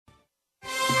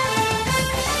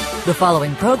The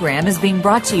following program is being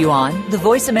brought to you on the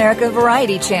Voice America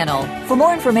Variety Channel. For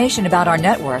more information about our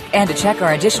network and to check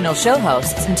our additional show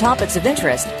hosts and topics of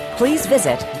interest, please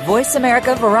visit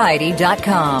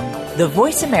voiceamericavariety.com. The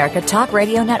Voice America Talk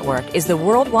Radio Network is the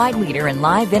worldwide leader in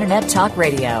live Internet talk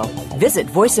radio. Visit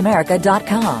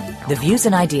voiceamerica.com. The views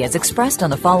and ideas expressed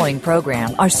on the following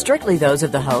program are strictly those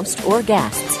of the host or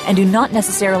guests and do not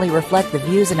necessarily reflect the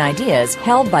views and ideas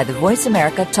held by the Voice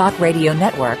America Talk Radio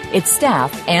Network, its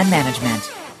staff, and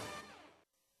management.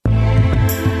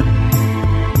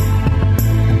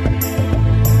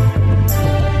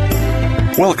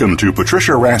 Welcome to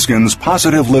Patricia Raskin's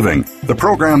Positive Living, the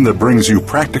program that brings you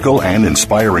practical and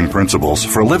inspiring principles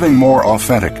for living more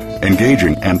authentic,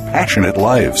 engaging, and passionate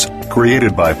lives.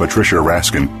 Created by Patricia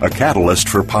Raskin, a catalyst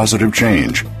for positive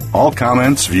change. All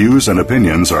comments, views, and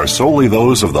opinions are solely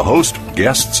those of the host,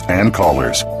 guests, and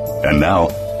callers. And now,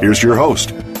 here's your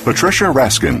host, Patricia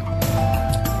Raskin.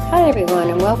 Hi,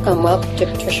 everyone, and welcome. Welcome to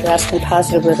Patricia Raskin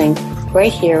Positive Living,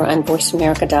 right here on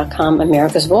VoiceAmerica.com,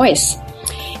 America's Voice.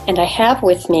 And I have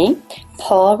with me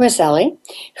Paul Roselli,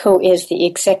 who is the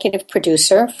executive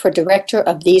producer for Director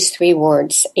of These Three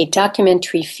Words, a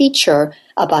documentary feature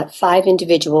about 5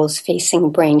 individuals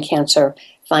facing brain cancer,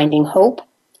 finding hope,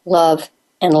 love,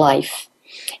 and life.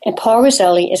 And Paul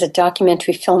Roselli is a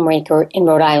documentary filmmaker in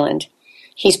Rhode Island.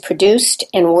 He's produced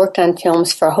and worked on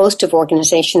films for a host of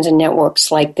organizations and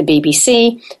networks like the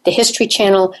BBC, the History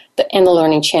Channel, and the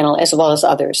Learning Channel, as well as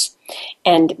others.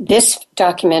 And this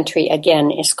documentary, again,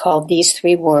 is called These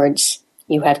Three Words,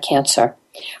 You Have Cancer.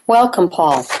 Welcome,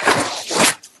 Paul.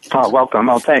 Oh, welcome.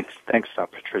 Oh, thanks. Thanks,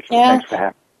 Patricia. Yeah. Thanks for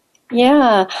having me.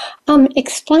 Yeah.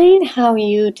 Explain how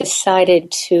you decided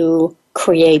to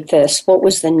create this. What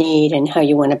was the need and how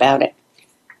you went about it?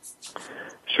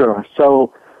 Sure.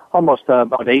 So almost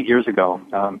about 8 years ago,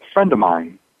 a friend of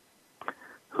mine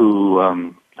who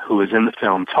was in the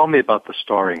film told me about the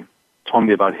story, told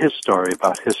me about his story,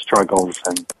 about his struggles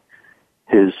and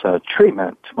his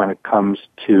treatment when it comes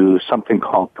to something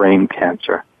called brain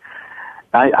cancer.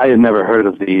 I had never heard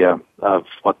of of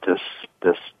what this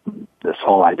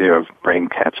whole idea of brain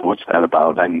cancer. What's that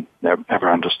about? I never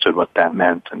understood what that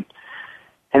meant. And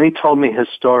he told me his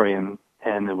story, and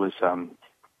it was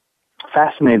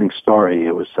fascinating story.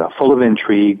 It was full of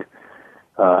intrigue.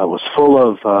 It was full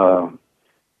of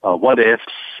what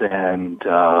ifs, and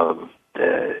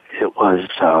it was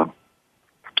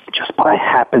just by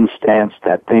happenstance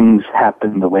that things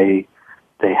happened the way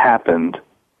they happened.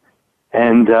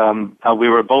 And we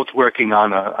were both working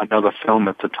on another film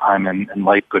at the time, and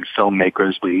like good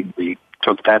filmmakers, we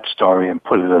took that story and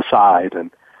put it aside,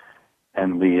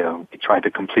 and we tried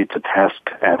to complete the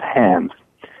task at hand.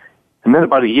 And then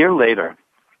about a year later,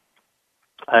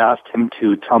 I asked him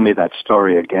to tell me that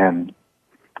story again.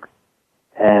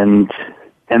 And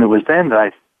it was then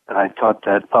that I thought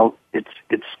that, well, it's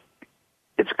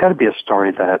got to be a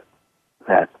story that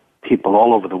people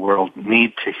all over the world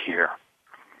need to hear.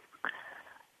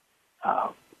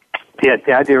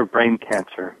 The idea of brain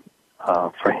cancer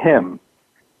for him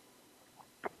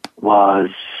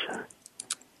was,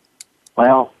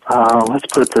 well, let's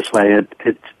put it this way: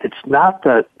 it's not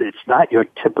your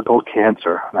typical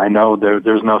cancer. I know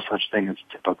there's no such thing as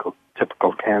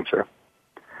typical cancer,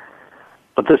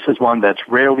 but this is one that's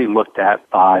rarely looked at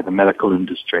by the medical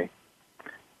industry.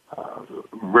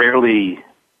 Rarely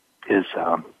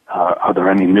are there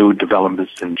any new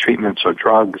developments in treatments or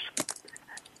drugs,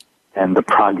 and the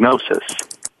prognosis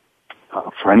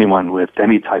for anyone with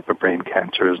any type of brain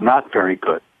cancer is not very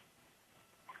good.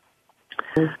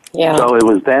 Yeah. So it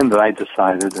was then that I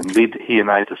decided, and he and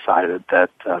I decided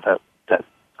that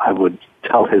I would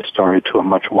tell his story to a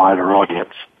much wider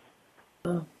audience.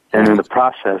 Oh. And in the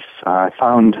process, I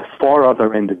found 4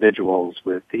 other individuals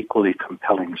with equally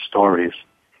compelling stories.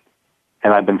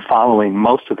 And I've been following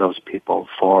most of those people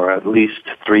for at least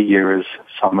 3 years,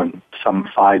 some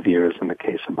 5 years in the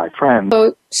case of my friend.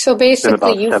 So basically,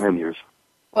 it's been about 7 years.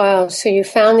 Wow. So you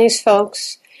found these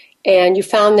folks, and you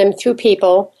found them through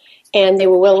people, and they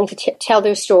were willing to tell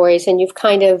their stories, and you've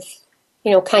kind of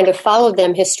followed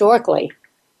them historically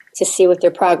to see what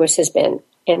their progress has been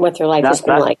and what their life has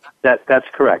been like. That's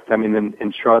correct. I mean,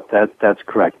 in short, that's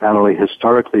correct. Not only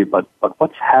historically, but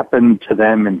what's happened to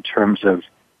them in terms of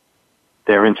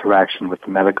their interaction with the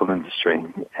medical industry,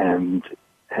 and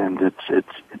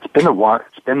it's been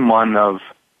one of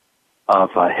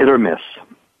hit or miss.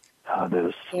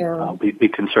 We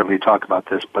can certainly talk about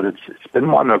this, but it's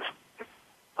been one of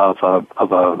a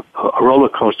roller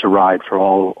coaster ride for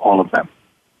all of them.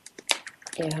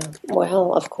 Yeah,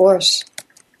 well, of course.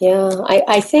 Yeah,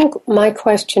 I think my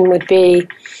question would be,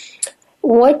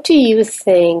 What do you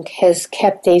think has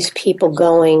kept these people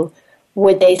going?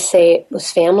 Would they say it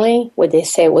was family? Would they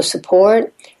say it was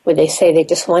support? Would they say they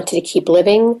just wanted to keep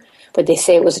living? Would they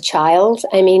say it was a child?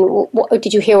 I mean,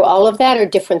 did you hear all of that or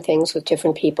different things with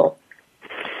different people?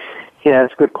 Yeah,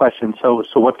 it's a good question. So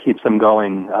what keeps them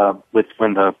going with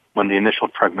when the initial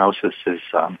prognosis is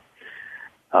so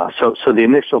the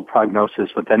initial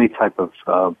prognosis with any type of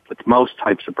with most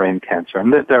types of brain cancer,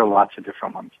 and there are lots of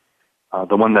different ones.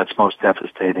 The one that's most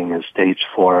devastating is stage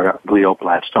 4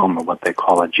 glioblastoma, what they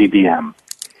call a GBM.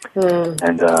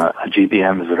 And a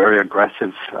GBM is a very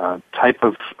aggressive type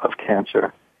of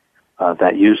cancer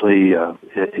that usually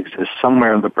exists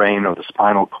somewhere in the brain or the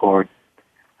spinal cord.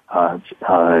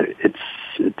 It's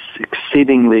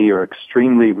exceedingly or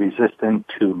extremely resistant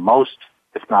to most,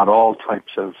 if not all,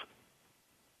 types of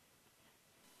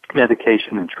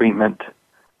medication and treatment.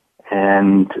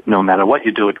 And no matter what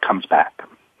you do, it comes back.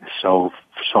 So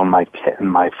in my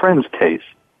friend's case,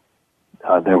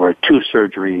 there were 2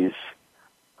 surgeries,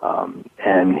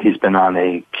 and he's been on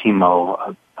a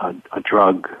chemo, a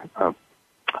drug, a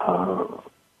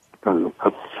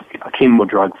chemo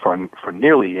drug for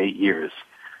nearly 8 years,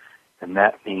 and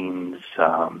that means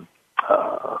the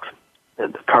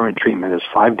current treatment is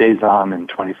 5 days on and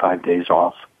 25 days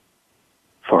off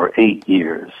for 8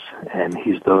 years, and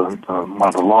he's one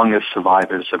of the longest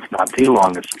survivors, if not the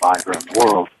longest survivor in the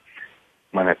world,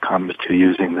 when it comes to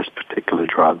using this particular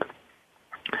drug.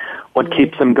 What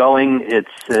keeps them going?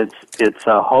 It's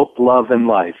hope, love, and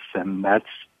life, and that's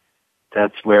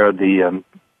where the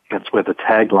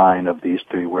tagline of these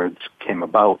 3 words came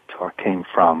about or came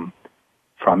from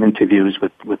interviews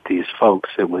with these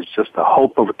folks. It was just the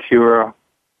hope of a cure.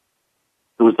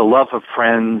 It was the love of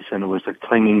friends, and it was the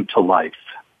clinging to life,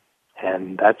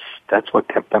 and that's what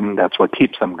kept them. That's what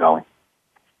keeps them going.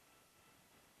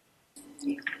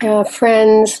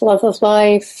 Friends, love of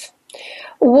life.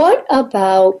 What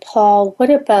about, Paul,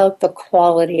 what about the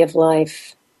quality of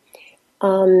life?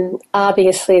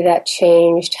 Obviously that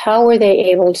changed. How were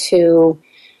they able to,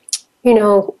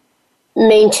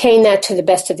 maintain that to the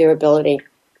best of their ability?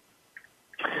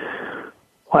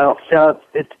 Well,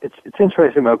 it's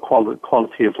interesting about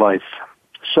quality of life.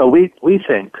 So we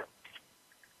think,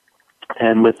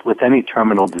 and with any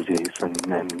terminal disease, and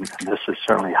this is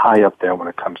certainly high up there when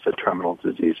it comes to terminal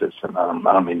diseases, and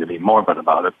I don't mean to be morbid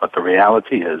about it, but the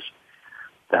reality is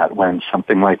that when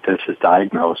something like this is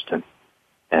diagnosed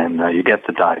and you get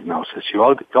the diagnosis, you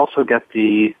also get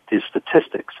the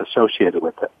statistics associated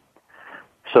with it.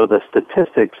 So the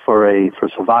statistics for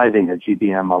surviving a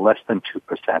GBM are less than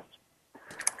 2%.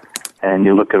 And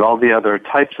you look at all the other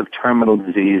types of terminal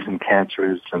disease and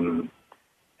cancers and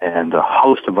a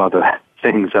host of other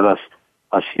things that us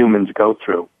humans go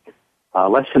through.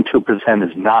 Less than 2%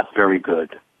 is not very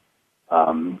good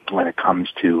when it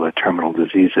comes to terminal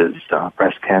diseases.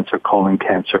 Breast cancer, colon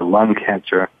cancer, lung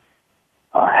cancer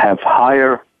have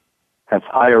higher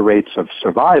rates of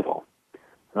survival,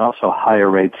 and also higher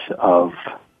rates of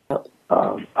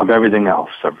everything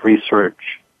else, of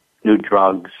research, new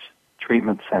drugs,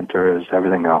 treatment centers,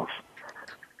 everything else.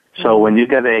 So when you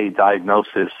get a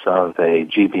diagnosis of a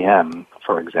GBM,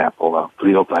 for example, a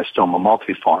glioblastoma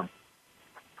multiforme,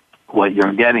 what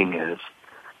you're getting is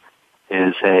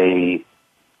the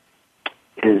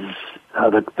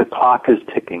clock is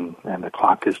ticking, and the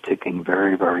clock is ticking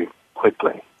very, very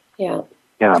quickly. Yeah.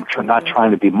 Yeah, I'm not trying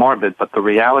to be morbid, but the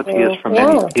reality is for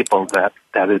many people that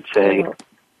it's the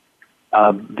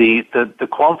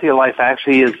quality of life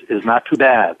actually is not too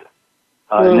bad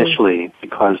initially,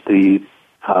 because you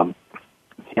have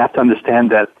to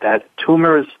understand that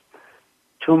tumors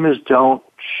don't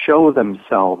show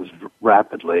themselves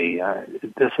rapidly.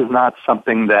 This is not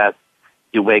something that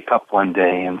you wake up one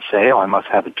day and say, oh, I must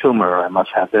have a tumor, or I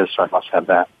must have this, or I must have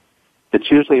that. It's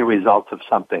usually a result of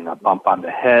something, a bump on the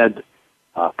head,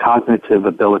 cognitive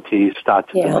abilities start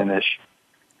to diminish.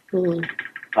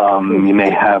 You may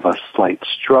have a slight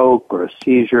stroke or a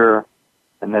seizure,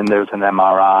 and then there's an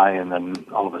MRI, and then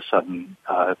all of a sudden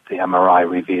the MRI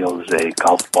reveals a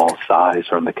golf ball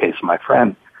size, or in the case of my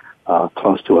friend,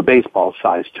 close to a baseball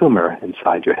size tumor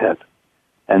inside your head.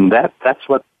 And that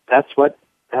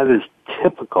is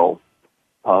typical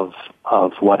of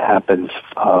what happens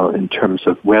in terms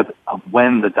of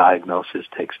when the diagnosis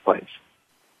takes place.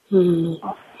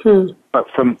 But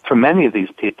for many of these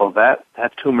people, that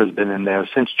tumor's been in there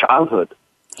since childhood.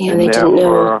 Yeah, they didn't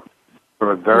know.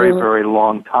 For a very, very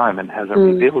long time, and hasn't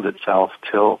revealed itself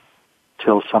till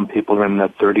some people are in their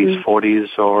 30s,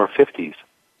 40s, or 50s.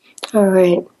 All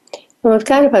right. Well, we've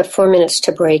got about 4 minutes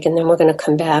to break, and then we're going to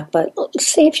come back. But let's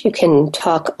see if you can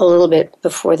talk a little bit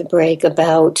before the break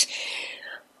about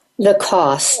the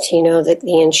cost,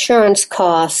 the insurance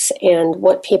costs and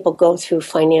what people go through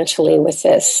financially with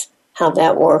this, how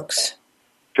that works.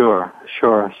 Sure.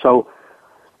 So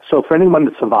for anyone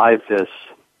to survive this,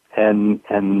 and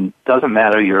doesn't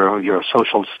matter your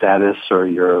social status or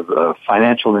your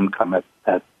financial income at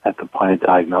the point of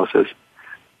diagnosis,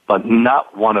 but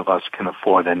not one of us can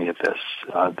afford any of this.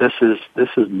 This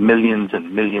is millions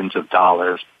and millions of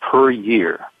dollars per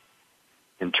year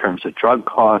in terms of drug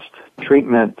cost,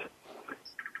 treatment,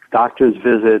 doctor's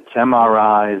visits,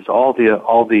 MRIs, all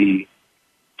the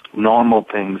normal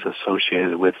things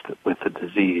associated with the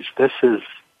disease. This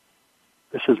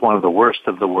is one of the worst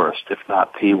of the worst, if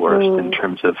not the worst, in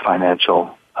terms of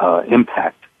financial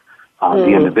impact on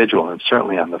the individual and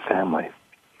certainly on the family.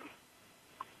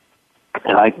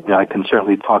 And I can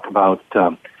certainly talk about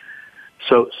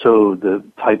so the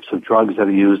types of drugs that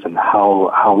are used and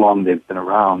how long they've been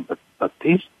around. But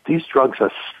these drugs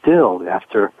are still,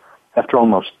 after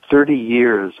almost 30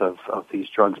 years of these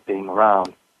drugs being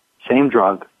around, same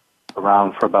drug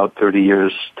around for about 30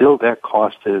 years, still their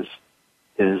cost is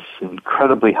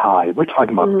incredibly high. We're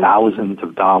talking about thousands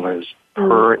of dollars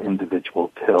per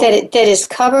individual pill. That is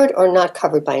covered or not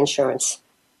covered by insurance?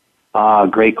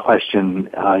 Great question.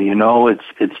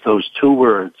 It's those 2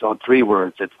 words or 3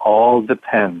 words. It all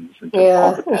depends. It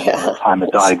all depends on the time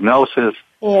of diagnosis.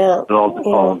 Yeah. It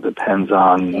all depends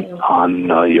on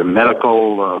your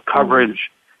medical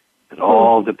coverage. It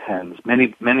all depends.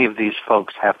 Many of these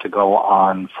folks have to go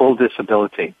on full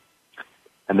disability,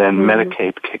 and then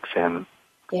Medicaid kicks in.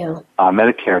 Yeah.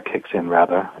 Medicare kicks in,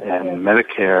 rather, and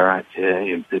Medicare,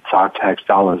 it's our tax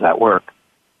dollars at work.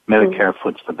 Medicare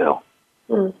foots the bill.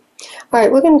 All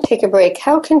right, we're going to take a break.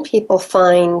 How can people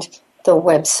find the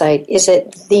website? Is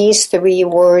it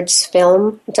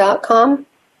these3wordsfilm.com?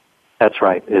 That's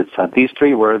right. It's these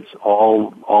 3 words,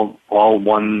 all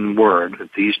one word.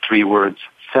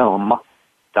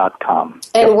 These3wordsfilm.com.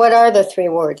 And what are the 3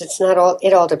 words? It's not all.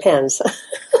 It all depends.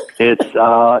 It's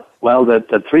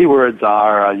the 3 words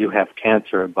are you have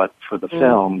cancer, but for the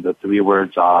film, the 3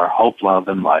 words are hope, love,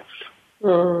 and life.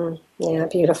 Yeah,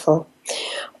 beautiful.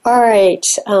 All right,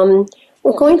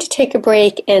 we're going to take a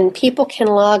break, and people can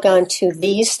log on to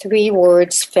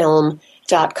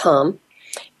these3wordsfilm.com,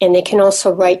 and they can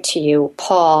also write to you,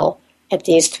 Paul, at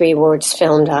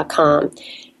these3wordsfilm.com.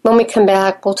 When we come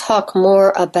back, we'll talk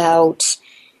more about,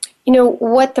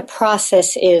 what the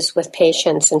process is with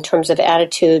patients in terms of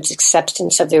attitudes,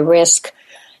 acceptance of their risk,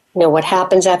 what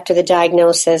happens after the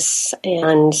diagnosis,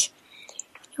 and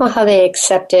how they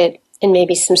accept it, and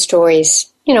maybe some stories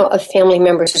of family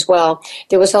members as well.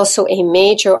 There was also a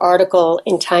major article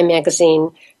in Time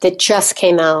magazine that just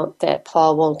came out that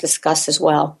Paul will discuss as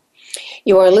well.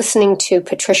 You are listening to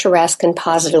Patricia Raskin,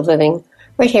 Positive Living,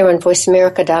 right here on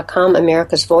VoiceAmerica.com,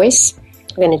 America's Voice.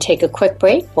 We're going to take a quick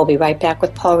break. We'll be right back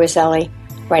with Paul Roselli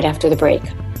right after the break.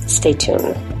 Stay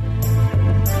tuned.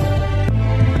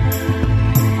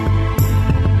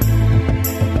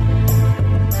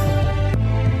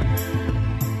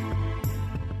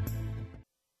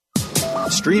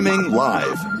 Streaming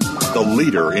live, the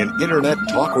leader in Internet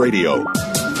talk radio,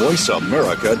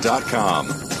 VoiceAmerica.com.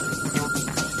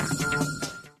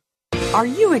 Are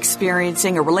you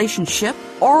experiencing a relationship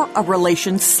or a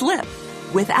relation slip?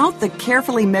 Without the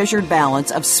carefully measured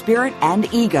balance of spirit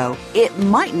and ego, it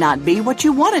might not be what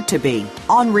you want it to be.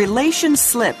 On Relation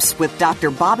Slips with Dr.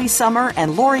 Bobby Summer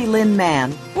and Lori Lynn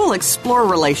Mann, we'll explore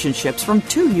relationships from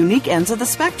 2 unique ends of the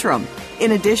spectrum.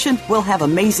 In addition, we'll have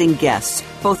amazing guests,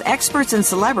 both experts and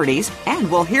celebrities,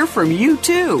 and we'll hear from you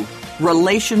too.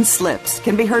 Relation Slips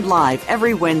can be heard live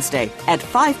every Wednesday at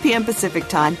 5 p.m. Pacific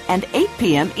Time and 8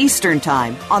 p.m. Eastern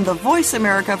Time on the Voice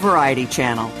America Variety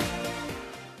Channel.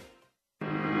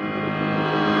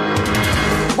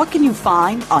 What can you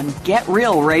find on Get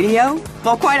Real Radio?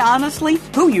 Well, quite honestly,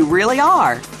 who you really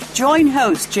are. Join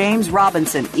host James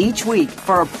Robinson each week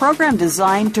for a program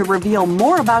designed to reveal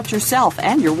more about yourself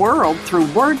and your world through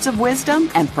words of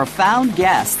wisdom and profound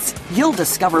guests. You'll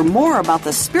discover more about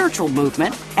the spiritual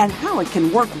movement and how it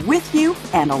can work with you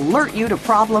and alert you to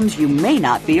problems you may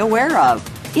not be aware of.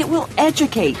 It will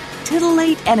educate,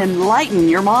 titillate, and enlighten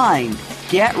your mind.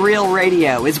 Get Real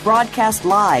Radio is broadcast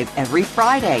live every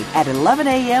Friday at 11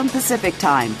 a.m. Pacific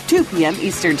Time, 2 p.m.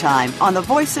 Eastern Time on the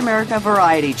Voice America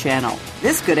Variety Channel.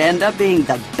 This could end up being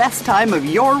the best time of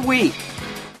your week.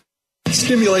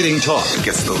 Stimulating talk. It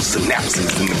gets those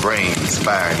synapses in the brain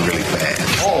firing really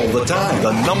fast. All the time.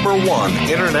 The #1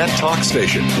 Internet talk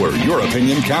station where your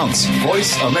opinion counts.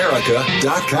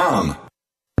 VoiceAmerica.com.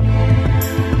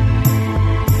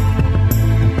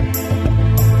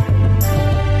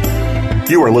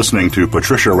 You are listening to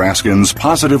Patricia Raskin's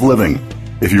Positive Living.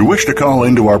 If you wish to call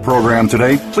into our program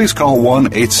today, please call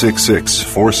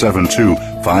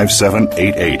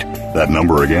 1-866-472-5788. That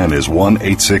number again is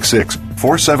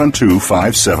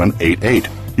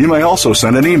 1-866-472-5788. You may also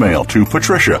send an email to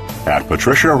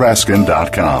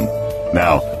patricia@patriciaraskin.com.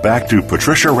 Now, back to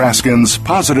Patricia Raskin's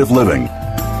Positive Living.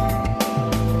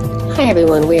 Hi,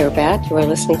 everyone. We are back. You are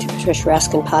listening to Patricia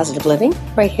Raskin Positive Living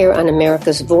right here on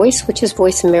America's Voice, which is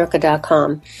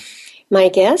voiceamerica.com. My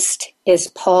guest is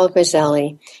Paul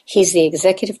Roselli. He's the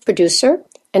executive producer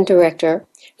and director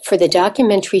for the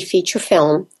documentary feature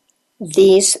film,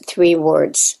 These Three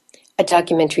Words, a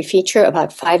documentary feature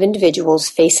about 5 individuals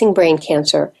facing brain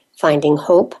cancer, finding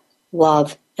hope,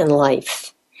 love, and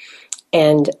life.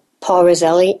 And Paul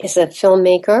Roselli is a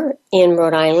filmmaker in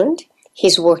Rhode Island.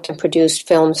 He's worked and produced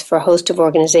films for a host of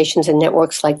organizations and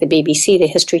networks like the BBC, the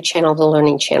History Channel, the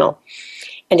Learning Channel.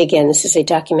 And again, this is a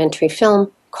documentary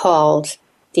film called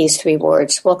These Three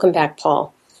Words. Welcome back,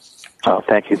 Paul. Oh,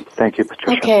 thank you. Thank you,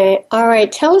 Patricia. Okay. All right.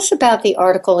 Tell us about the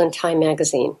article in Time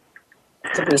Magazine.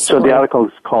 So the article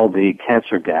is called The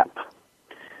Cancer Gap.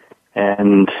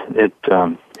 And it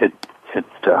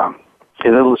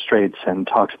illustrates and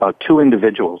talks about 2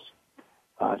 individuals.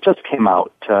 Just came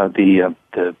out. The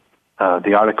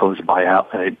article is by a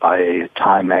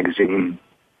Time Magazine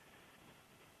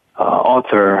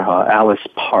author, Alice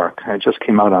Park. It just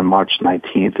came out on March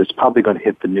 19th. It's probably going to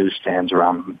hit the newsstands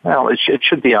around. Well, it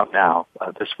should be out now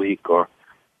this week, or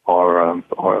the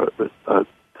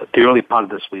early part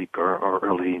of this week, or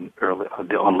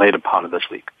later part of this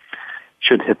week.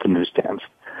 Should hit the newsstands.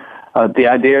 The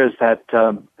idea is that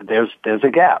there's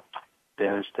a gap.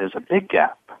 There's a big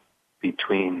gap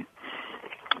between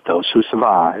those who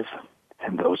survive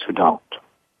and those who don't.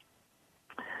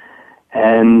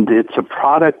 And it's a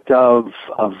product of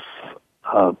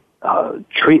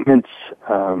treatments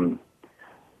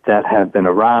that have been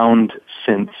around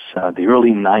since the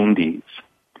early 90s.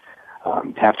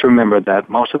 You have to remember that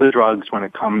most of the drugs, when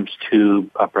it comes to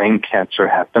brain cancer,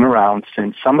 have been around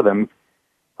since some of them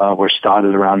were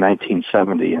started around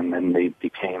 1970, and then they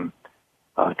became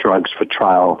drugs for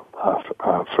trial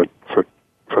for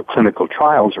clinical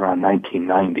trials around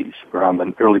 1990s, around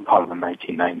the early part of the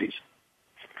 1990s.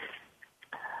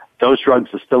 Those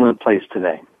drugs are still in place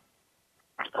today.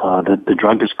 The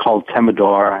drug is called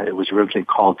Temodor. It was originally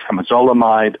called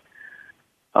temozolomide.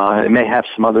 It may have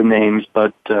some other names,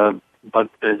 but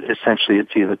essentially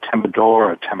it's either Temodor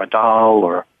or Temodal,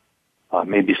 or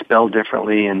maybe spelled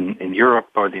differently in Europe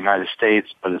or the United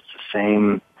States, but it's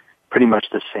pretty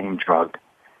much the same drug.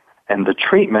 And the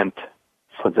treatment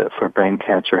for brain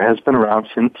cancer has been around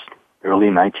since early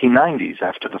 1990s,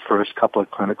 after the first couple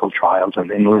of clinical trials in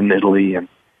England, Italy, and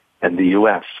the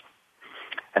U.S.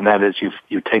 And that is,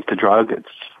 you take the drug.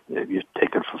 You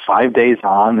take it for 5 days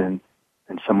on, and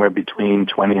somewhere between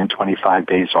 20 and 25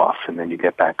 days off, and then you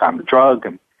get back on the drug.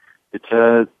 And it's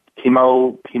a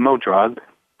chemo drug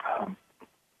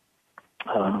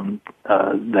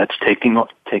that's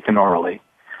taken orally,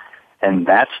 and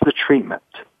that's the treatment.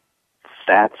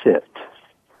 That's it.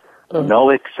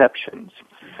 No exceptions.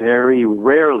 Very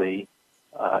rarely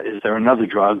is there another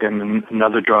drug, and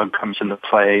another drug comes into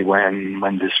play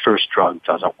when this first drug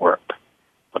doesn't work.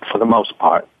 But for the most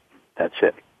part, that's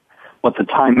it. What the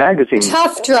Time Magazine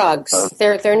tough drugs.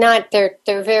 They're very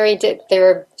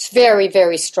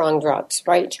very strong drugs,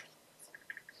 right?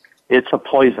 It's a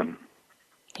poison.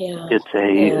 Yeah.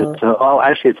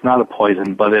 Actually, it's not a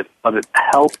poison, but it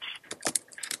helps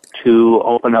to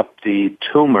open up the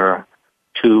tumor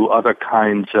to other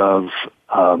kinds of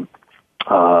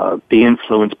be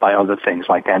influenced by other things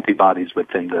like antibodies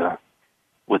within the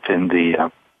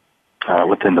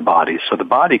body. So the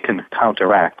body can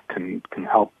counteract, can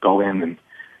help go in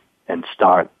and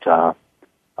start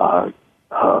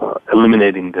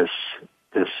eliminating this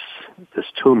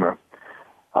tumor.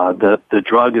 The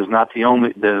drug is not the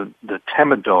only, the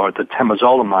Temodor, the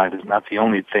temozolomide is not the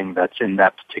only thing that's in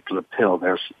that particular pill.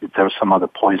 There's some other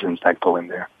poisons that go in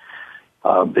there.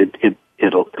 It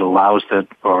allows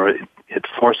it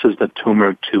forces the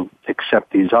tumor to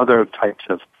accept these other types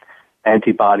of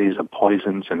antibodies or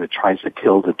poisons, and it tries to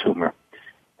kill the tumor.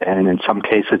 And in some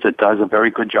cases it does a very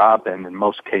good job, and in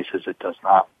most cases it does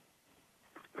not.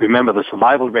 Remember, the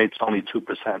survival rate's only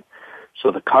 2%.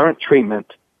 So the current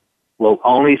treatment will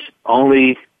only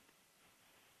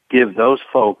give those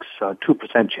folks a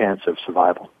 2% chance of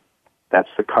survival.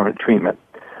 That's the current treatment.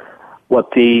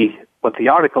 What the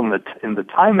article in the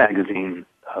Time Magazine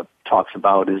talks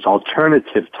about is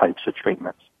alternative types of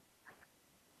treatments.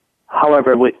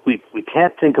 However, we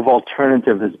can't think of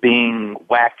alternative as being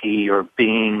wacky or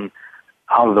being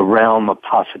out of the realm of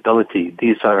possibility.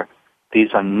 These are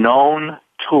known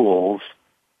tools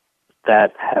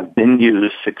that have been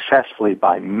used successfully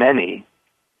by many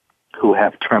who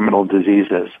have terminal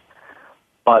diseases.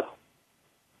 But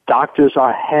doctors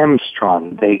are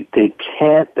hamstrung.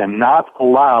 They're not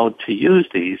allowed to use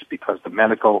these because the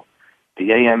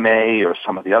AMA or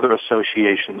some of the other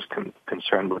associations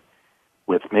concerned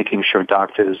with making sure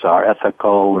doctors are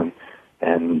ethical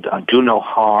and do no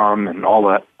harm and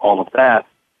all of that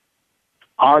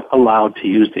aren't allowed to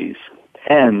use these.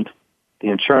 And the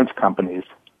insurance companies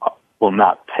will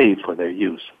not pay for their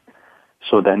use.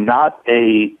 So they're not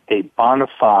a bona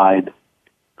fide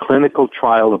clinical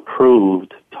trial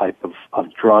approved type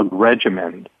of drug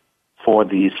regimen for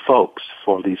these folks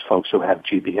who have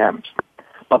GBMs.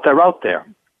 But they're out there.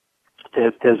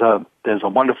 There's a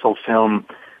wonderful film,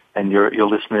 and your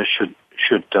listeners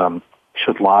should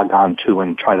log on to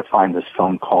and try to find this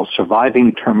film called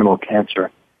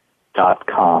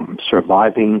SurvivingTerminalCancer.com.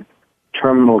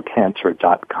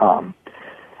 SurvivingTerminalCancer.com.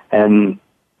 And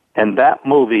that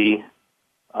movie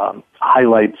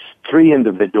highlights 3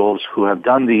 individuals who have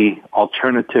done the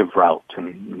alternative route,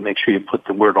 and make sure you put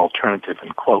the word alternative in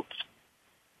quotes.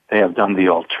 They have done the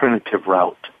alternative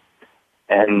route,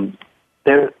 and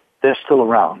they're still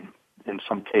around. In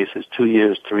some cases, 2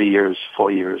 years, 3 years,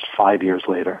 4 years, 5 years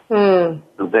later. So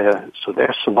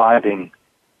they're surviving.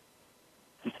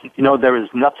 You know, there is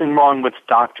nothing wrong with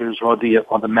doctors or the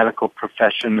medical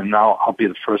profession, and now I'll be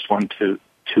the first one to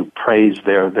praise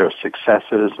their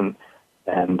successes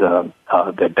and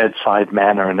their bedside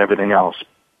manner and everything else.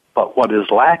 But what is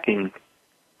lacking,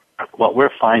 what we're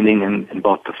finding in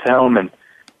both the film and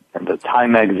the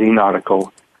Time magazine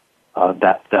article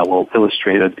that will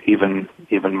illustrate it even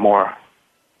more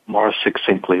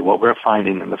succinctly, what we're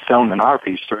finding in the film and our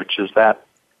research is that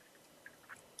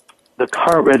the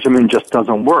current regimen just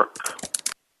doesn't work.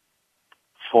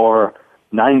 For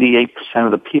 98%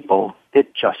 of the people,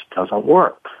 it just doesn't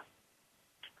work.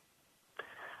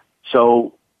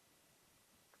 So,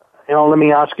 let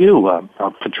me ask you,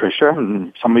 Patricia,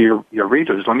 and some of your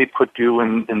readers, let me put you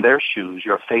in their shoes.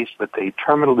 You're faced with a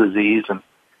terminal disease,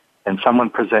 and someone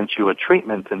presents you a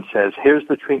treatment and says, here's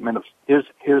the treatment,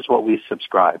 here's what we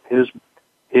subscribe, here's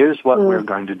what we're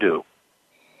going to do.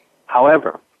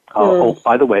 However,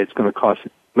 by the way, it's going to cost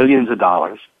millions of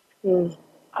dollars. You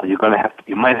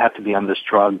might have to be on this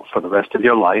drug for the rest of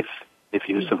your life if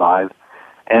you survive.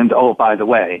 And by the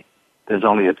way, there's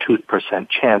only a 2%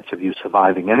 chance of you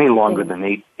surviving any longer than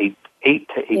 8 to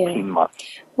 18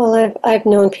 months. Well, I've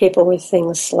known people with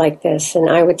things like this, and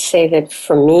I would say that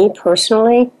for me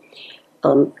personally,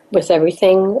 with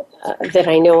everything that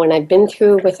I know and I've been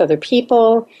through with other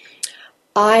people,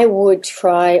 I would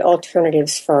try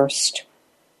alternatives first.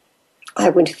 I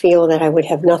would feel that I would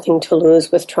have nothing to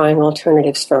lose with trying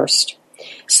alternatives first.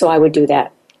 So I would do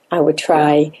that. I would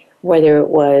try whether it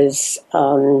was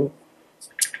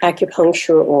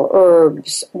acupuncture or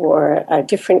herbs or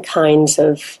different kinds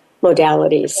of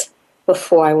modalities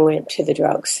before I went to the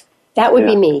drugs. That would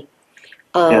be me.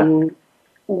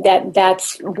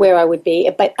 That's where I would be.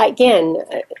 But again,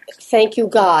 thank you,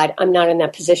 God, I'm not in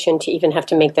that position to even have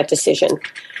to make that decision.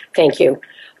 Thank you.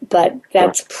 But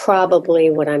that's probably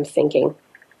what I'm thinking.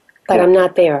 But I'm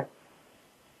not there.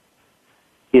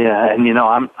 Yeah, and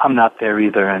I'm not there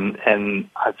either, and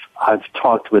I've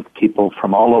talked with people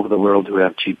from all over the world who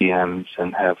have GBMs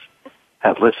and have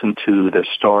listened to their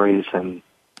stories and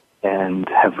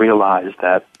have realized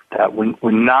that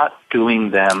we're not doing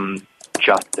them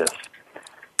justice.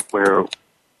 Where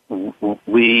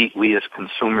we as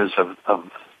consumers of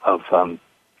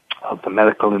the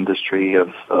medical industry,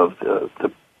 of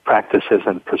the practices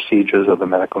and procedures of the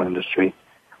medical industry,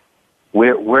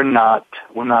 we're not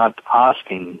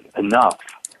asking enough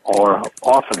or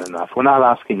often enough. We're not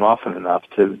asking often enough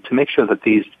to make sure that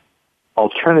these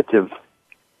alternative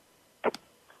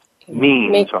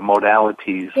means or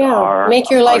modalities are make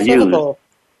your life used. livable.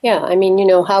 Yeah, I mean,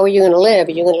 how are you going to live?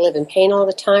 Are you going to live in pain all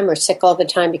the time or sick all the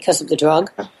time because of the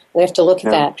drug? We have to look at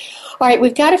that. All right,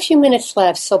 we've got a few minutes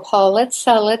left, so Paul, let's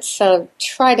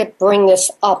try to bring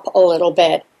this up a little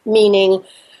bit. Meaning,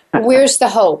 where's the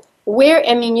hope?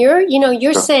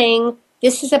 You're saying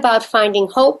this is about finding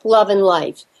hope, love, and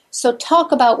life. So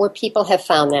talk about where people have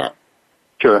found that.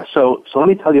 Sure. So let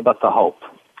me tell you about the hope.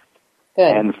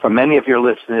 Good. And for many of your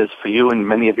listeners, for you and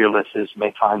many of your listeners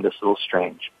may find this a little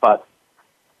strange, but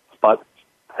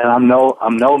I'm no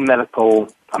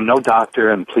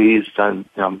doctor, and please,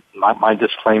 my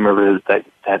disclaimer is that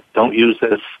don't use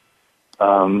this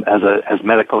as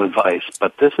medical advice.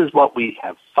 But this is what we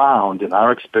have found in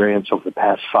our experience over the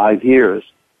past 5 years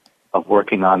of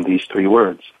working on these 3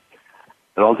 words.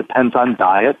 It all depends on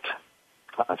diet,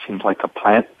 Seems like a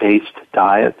plant-based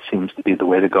diet seems to be the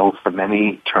way to go for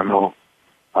many terminal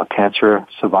cancer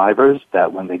survivors,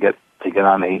 that when they get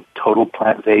on a total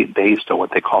plant-based or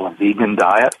what they call a vegan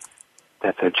diet,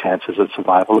 that their chances of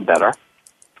survival are better.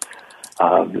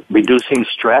 Reducing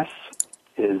stress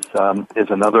is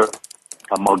another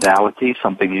modality,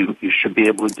 something you should be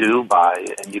able to do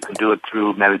and you can do it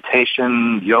through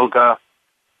meditation, yoga,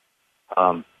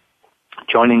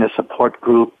 joining a support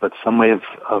group, but some way of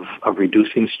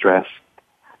reducing stress.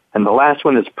 And the last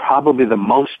one is probably the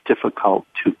most difficult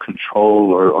to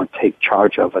control or take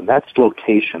charge of, and that's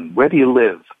location. Where do you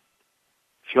live?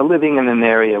 If you're living in an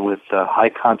area with a high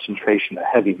concentration of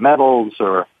heavy metals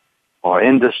or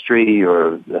industry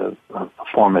or a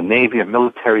former Navy or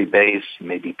military base,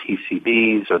 maybe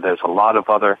PCBs, or there's a lot of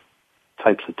other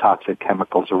types of toxic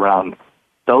chemicals around,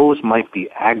 those might be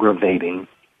aggravating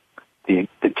the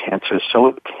cancer. So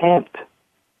it can't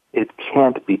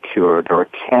be cured or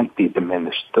it can't be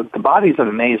diminished. The body's an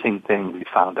amazing thing, we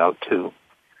found out too.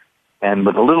 And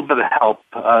with a little bit of help,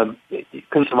 you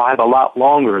can survive a lot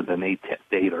longer than 8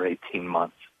 or 18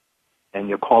 months. And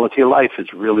your quality of life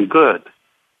is really good.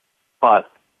 But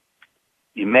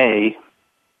you may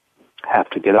have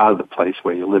to get out of the place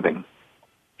where you're living.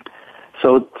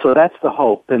 So that's the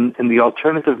hope. And the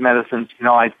alternative medicines,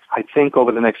 I think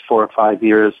over the next 4 or 5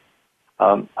 years,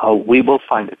 we will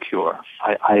find a cure.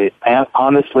 I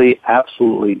honestly,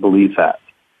 absolutely believe that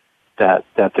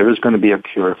there is going to be a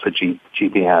cure for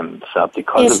GBMs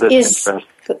because of this interest.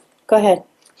 Go ahead.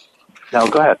 No,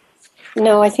 go ahead.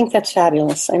 No, I think that's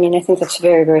fabulous. I mean, I think that's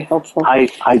very, very hopeful. I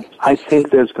think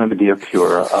there's going to be a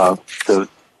cure.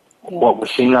 What we're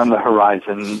seeing on the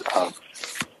horizon,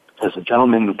 there's a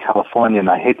gentleman in California, and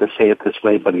I hate to say it this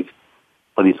way, but he's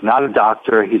not a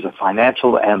doctor. He's a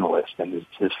financial analyst, and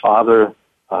his father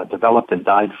developed and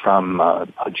died from a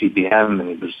GBM,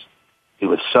 and he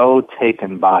was so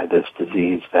taken by this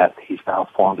disease that he's now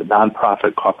formed a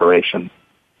nonprofit corporation,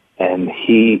 and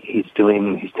he's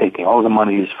taking all the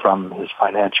monies from his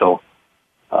financial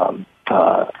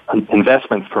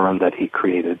investment firm that he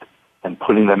created and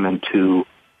putting them into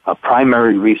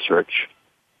primary research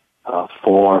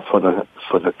for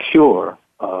the cure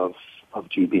of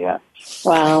GBM.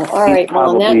 Wow. All right.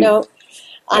 Well, on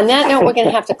that note, we're going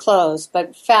to have to close,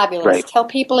 but fabulous. Great. Tell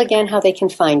people again how they can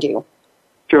find you.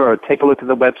 Sure. Take a look at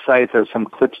the website. There's some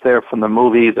clips there from the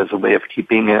movie. There's a way of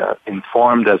keeping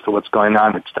informed as to what's going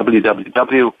on. It's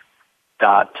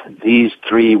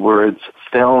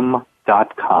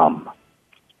www.these3wordsfilm.com.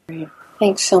 Great.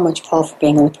 Thanks so much, Paul, for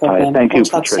being on the program. All right, thank you,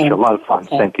 Patricia. Soon. A lot of fun.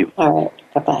 Okay. Thank you. All right.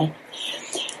 Bye-bye.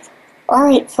 All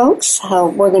right, folks,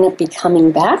 we're going to be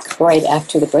coming back right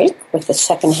after the break with the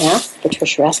second half of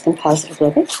Patricia Raskin Positive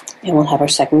Living, and we'll have our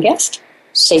second guest.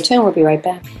 Stay tuned. We'll be right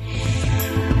back.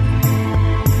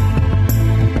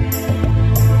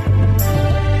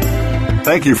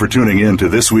 Thank you for tuning in to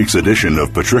this week's edition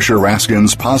of Patricia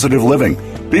Raskin's Positive Living.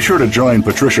 Be sure to join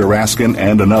Patricia Raskin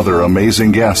and another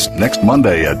amazing guest next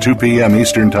Monday at 2 p.m.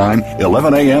 Eastern Time,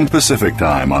 11 a.m. Pacific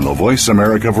Time on the Voice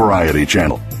America Variety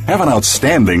Channel. Have an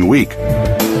outstanding week.